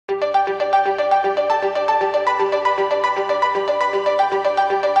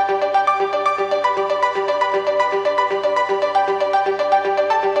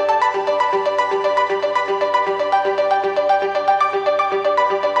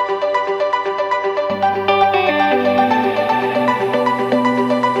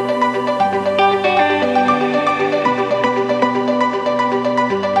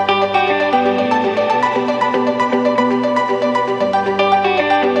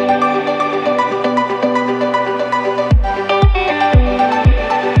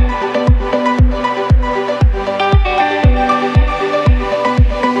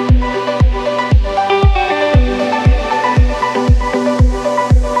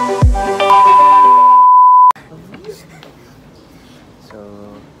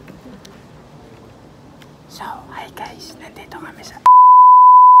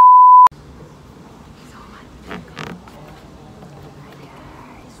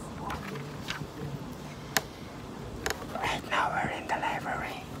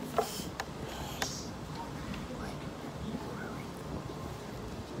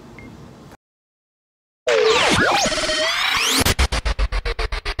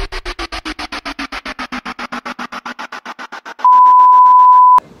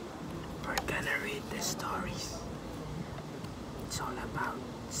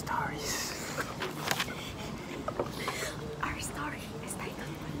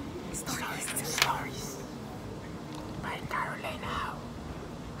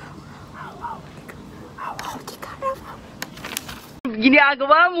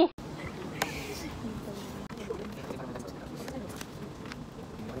ginagawa mo?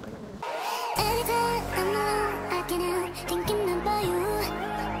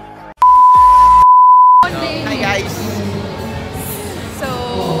 Hi guys. So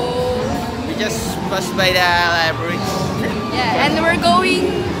We just passed by the library. yeah, and we're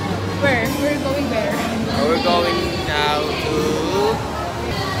going where? We're going where? We're going now to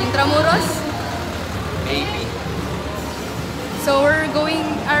Intramuros. maybe. So we're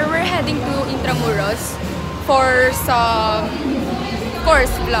heading to Intramuros for some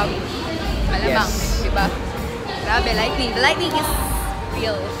course vlog. Malamang, Yes. diba? Grabe, lightning. The lightning is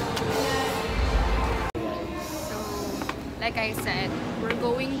real. So, like I said, we're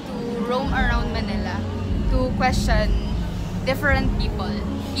going to roam around Manila to question different people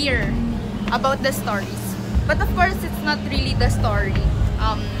here about the stories. But of course, it's not really the story.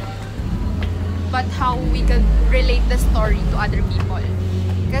 But how we could relate the story to other people.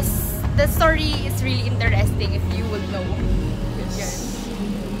 Because the story is really interesting if you would know.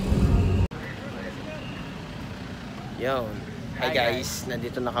 Yo. Hi guys,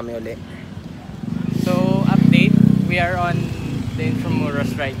 nandito na kami uli. So, update, we are on the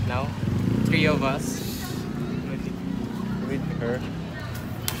Intramuros right now. 3 of us with her.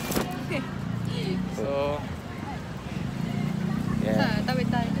 So, Yeah. Tawid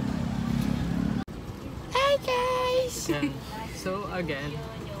tayo. Hi guys! yan. So again,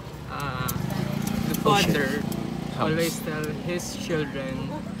 the father always tell his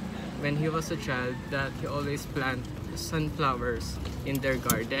children when he was a child that he always plant sunflowers in their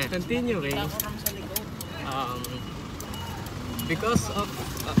garden. Continuing, because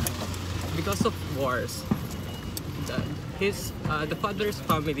of wars, the father's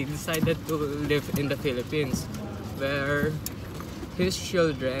family decided to live in the Philippines, where his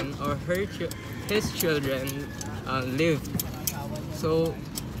children or his children lived. So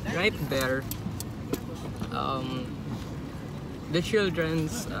right there, the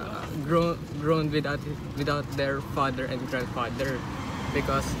children's grown without their father and grandfather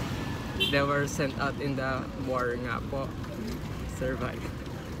because they were sent out in the war nga po. Survive.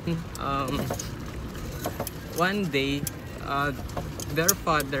 One day, their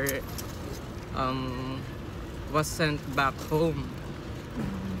father was sent back home.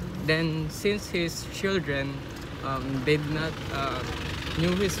 Then, since his children did not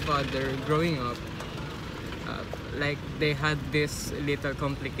knew his father growing up, like they had this little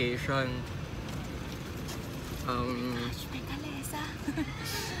complication.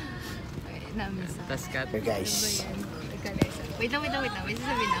 Taskat. Hey guys. Wait lang. May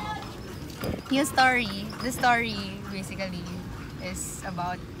sasabihin ako. Yung the story basically is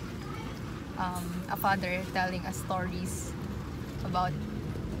about a father telling us stories about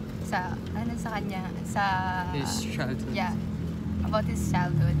sa kanya, His childhood. Yeah, about his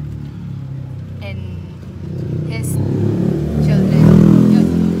childhood and his children. Yun.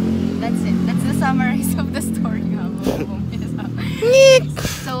 That's it. That's the summary of the story.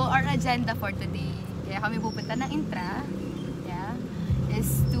 So our agenda for today, kaya kami pupunta ng Intra, yeah,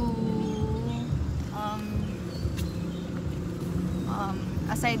 is to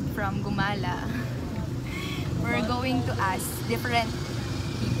aside from Gumala, we're going to ask different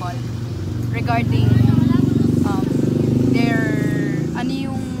people regarding their ano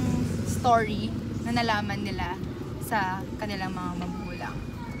yung story na nalaman nila sa kanilang mga magulang.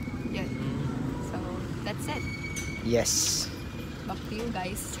 Yun. So, that's it. Yes. Back to you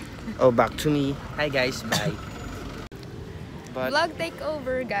guys. Oh, back to me. Hi guys, bye. Vlog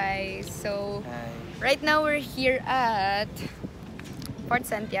takeover guys. So, Hi. right now we're here at Fort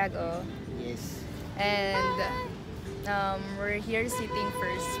Santiago. Yes. And we're here sitting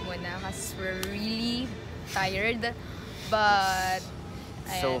first muna because we're really tired. But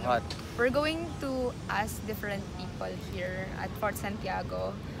So hot. we're going to ask different people here at Fort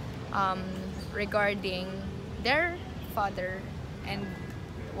Santiago regarding their father and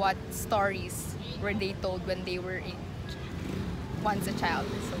what stories were they told when they were once a child.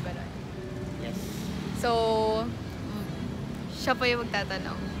 So, ganun. Yes. So, siya pa yung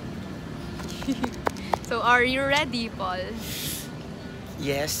magtatanong. So, are you ready, Paul?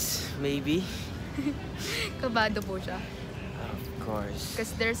 Yes, maybe. Kabado po siya. Of course.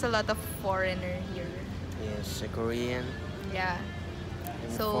 Because there's a lot of foreigner here. Yes, a Korean Yeah.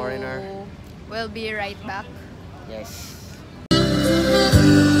 and So, foreigner. we'll be right back. Yes.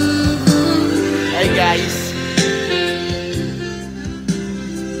 Hi guys.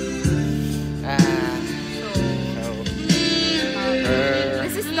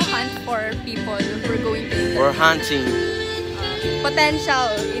 This is the hunt for people who are going to We're hunting.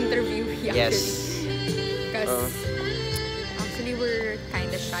 potential interview. Yes. Because actually we're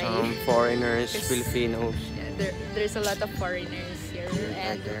foreigners, 'Cause, Filipinos. yeah, there's a lot of foreigners here.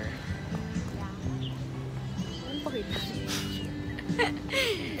 And There.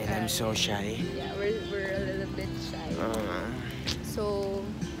 And I'm so shy. yeah, we're a little bit shy.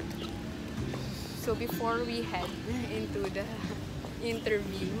 So before we head into the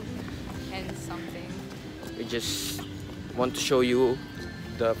interview and something, we just want to show you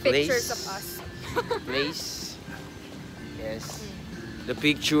the place. pictures of us. Place. Yes. The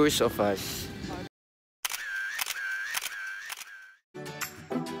pictures of us.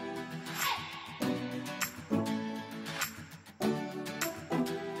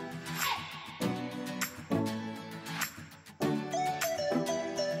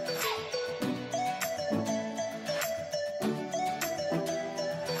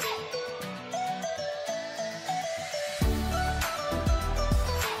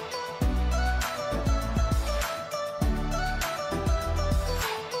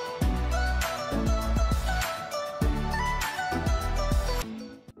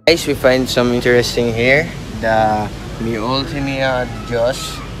 Guys, we find some interesting here. The Ultimia Diyos.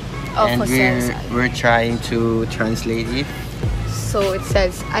 Of And Jose. we're trying to translate it. So it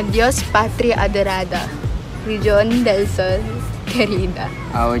says, Adios Patria Adorada, Region del Sol Querida.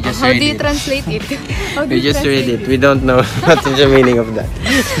 We just How read do you it. translate it? How do We you just read translate it. We don't know what is the meaning of that.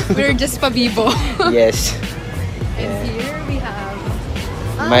 We're just pabibo. Yes. And here we have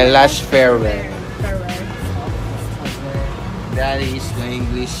My last farewell. Farewell. That is the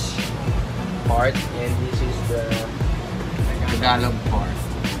English part, and this is the Tagalog part.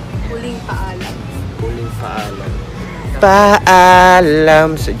 Huling paalam. Huling paalam.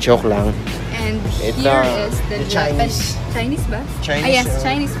 Paalam. So, joke lang. And Ito, here is the Chinese. Chinese ba? Chinese, yes,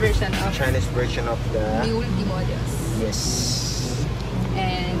 Chinese version of Chinese version of the... the Ultimo Dios. Yes.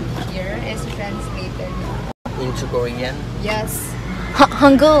 And here is translated. Into Korean. Yes.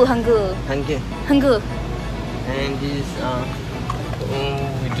 Hangul. Hangul. Hangul. And this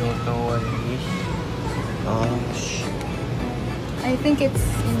we don't know what it is. I think it's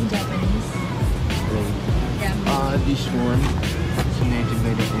in Japanese. Yeah. This one is named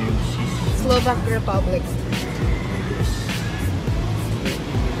by the MCs. Slovak Republic. Yes.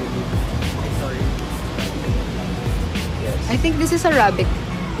 I think this is Arabic.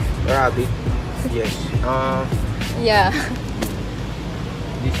 Arabic. Yes. Yeah.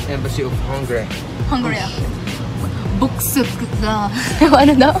 This Embassy of Hungary. Hungary. Buksukza.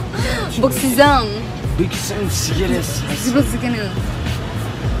 Ano daw? Buksizang. Big sense, yes. Buksizang.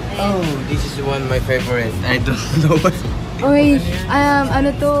 Oh, this is one of my favorite. I don't know what. Oy, ano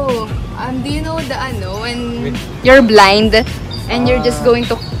to? Do you know the when you're blind and you're just going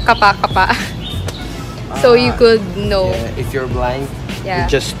to kapa-kapa? So you could know. Yeah, if you're blind, Yeah. you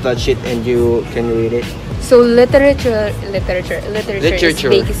just touch it and you can read it. So literature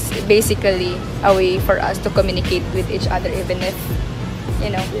is basically a way for us to communicate with each other, even if, you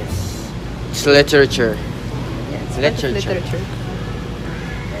know. Yes. It's literature. Yeah, it's Literature. literature.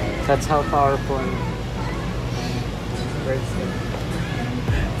 That's how powerful words are.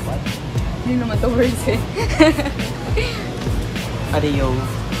 What? Hindi naman to words eh. Adio.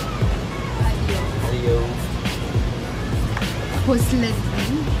 Adio. Was led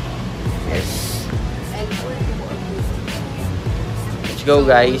me. Yes. And Let's go,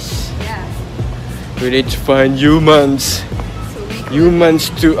 guys. yeah. We need to find humans. So we could, Humans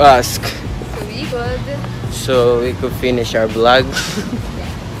to ask. So we could finish our vlog.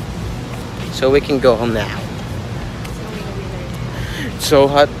 So we can go home now. It's so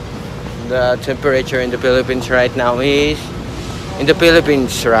hot. The temperature in the Philippines right now is... In the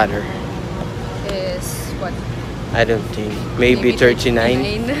Philippines rather. is what? I don't think. Maybe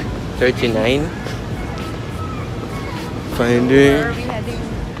 39. 39. Finding. Where are we heading?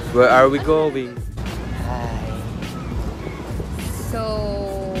 Where are we going? Hi.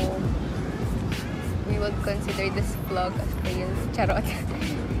 So we would consider this vlog as fail. Charot.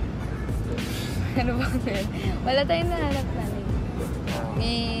 Ano ba yun? Wala tayong nahanap namin.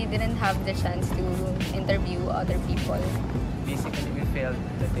 We didn't have the chance to interview other people. Basically, we failed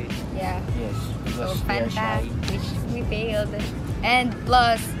the date. Yeah. Yes. So Because we are Fanta, shy. which we failed. And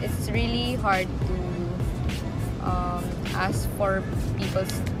plus, it's really hard to ask for people's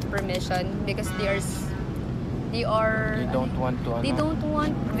permission because they don't want to. they don't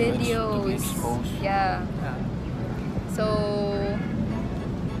want to be videos. exposed. Yeah. So,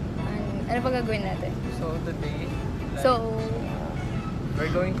 ano pa gagawin natin? So today, So,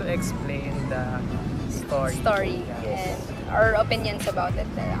 we're going to explain the story. and our opinions about it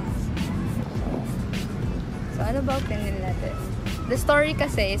na lang. So, ano ba opinion natin? The story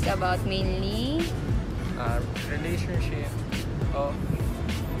kasi is about mainly Relationship of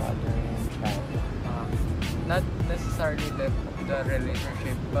father and child? Not necessarily the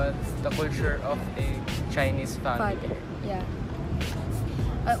relationship, but the culture of a Chinese family. Father, yeah.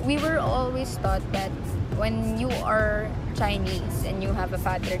 We were always taught that when you are Chinese and you have a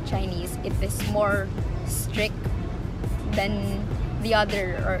father Chinese, it is more strict than the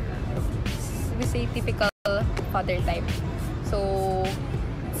other, or we say typical father type. So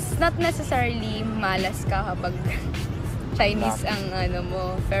it's not necessarily malas ka kapag Chinese ang ano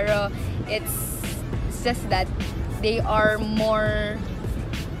mo, pero it's just that they are more,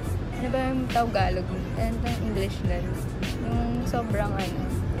 ano ba yung Tagalog? Ano ba yung English nun? Yung sobrang ano.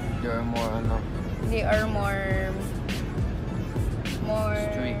 You're more ano? They are more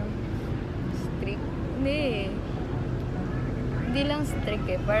Strict. strict. Hindi lang strict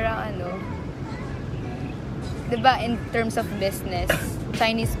eh. Parang ano, diba in terms of business,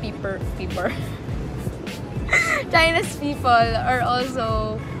 Chinese people Chinese people are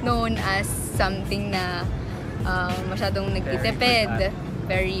also known as something na masyadong nagtitipid,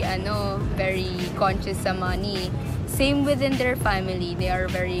 very conscious sa money. Same within their family, they are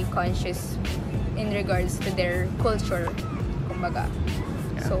very conscious in regards to their culture, kumbaga.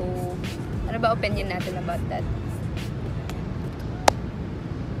 Yeah. So, ano ba opinion natin about that?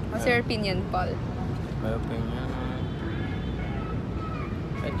 What's your opinion, Paul? My opinion,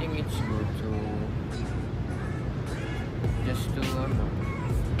 I think it's good to just to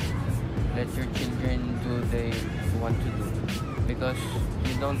let your children do they want to do, because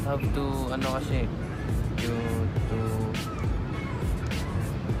you don't have to kasi you to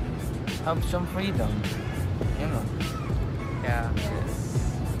have some freedom, Yeah.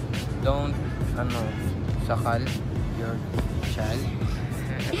 don't sakal your child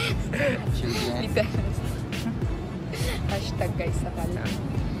children. Hashtag guys sa kala.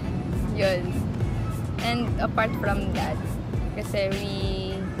 Yun. And apart from that, kasi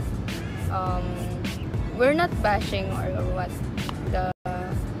we're not bashing or what the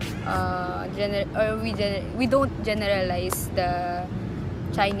we don't generalize the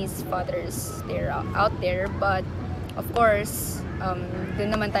Chinese fathers out there, but of course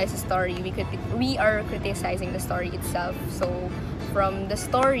dun naman tayo sa story, we are criticizing the story itself. So from the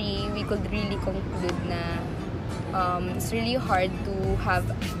story we could really conclude na it's really hard to have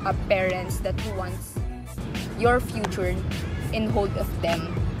a parents that wants your future in hold of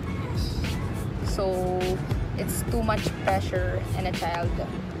them. So it's too much pressure in a child.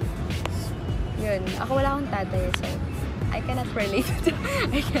 Yun, ako wala akong tatay, so I cannot relate.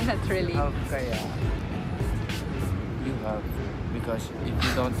 Have kaya you have, because if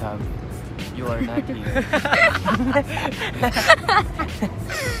you don't have, you are not here.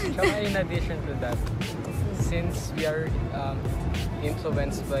 So in addition to that, since we are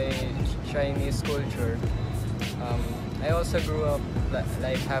influenced by Chinese culture, I also grew up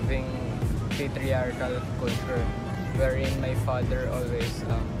like having patriarchal culture, wherein my father always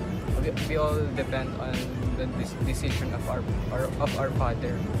we all depend on the decision of our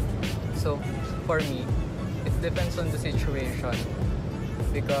father. So for me, it depends on the situation,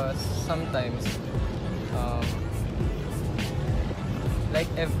 because sometimes like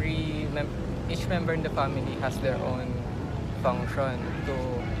each member in the family has their own function to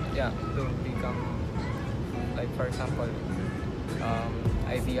become, like for example,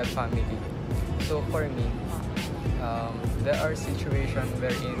 ideal family. So for me, there are situations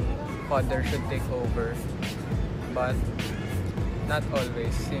wherein father should take over, but not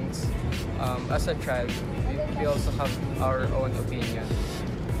always, since as a child we also have our own opinion,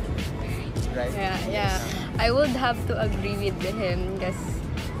 right? Yeah. I would have to agree with him, because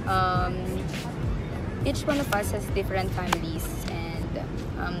each one of us has different families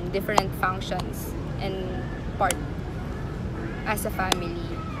and different functions and part as a family.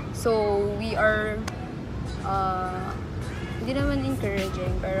 So we are hindi naman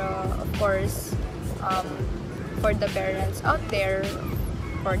encouraging, pero of course for the parents out there,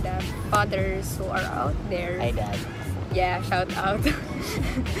 for the fathers who are out there, Hi dad. yeah, shout out.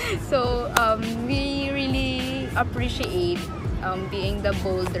 So we really appreciate being the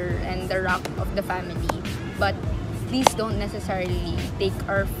boulder and the rock of the family, but please don't necessarily take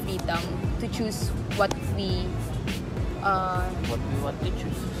our freedom to choose what we want to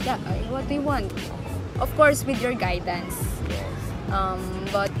choose. Yeah, what we want, of course with your guidance. Yes.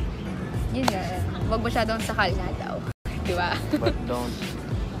 But yun nga, wag masyadong sakal na daw, di ba? But don't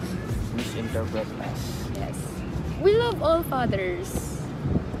misinterpret us. Yes, we love all fathers.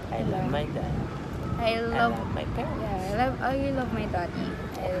 I love my dad. I love my parents. Yeah, I love my daddy.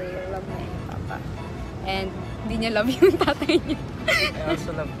 I love my papa. And hindi niya love yung tatay niya. I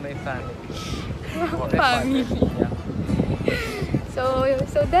also love my family. Family. Yeah. So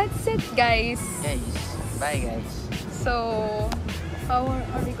that's it, guys. Guys, bye guys. So, how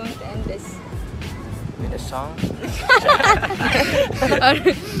are we going to end this? With a song?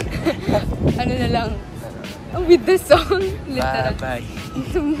 Ano na lang? With the song? Literal. Bye-bye.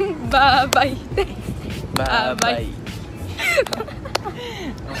 Bye-bye. Bye-bye.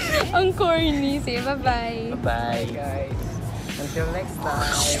 Ang corny. Say bye-bye. Bye-bye. Guys, until next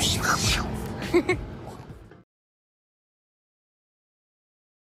time.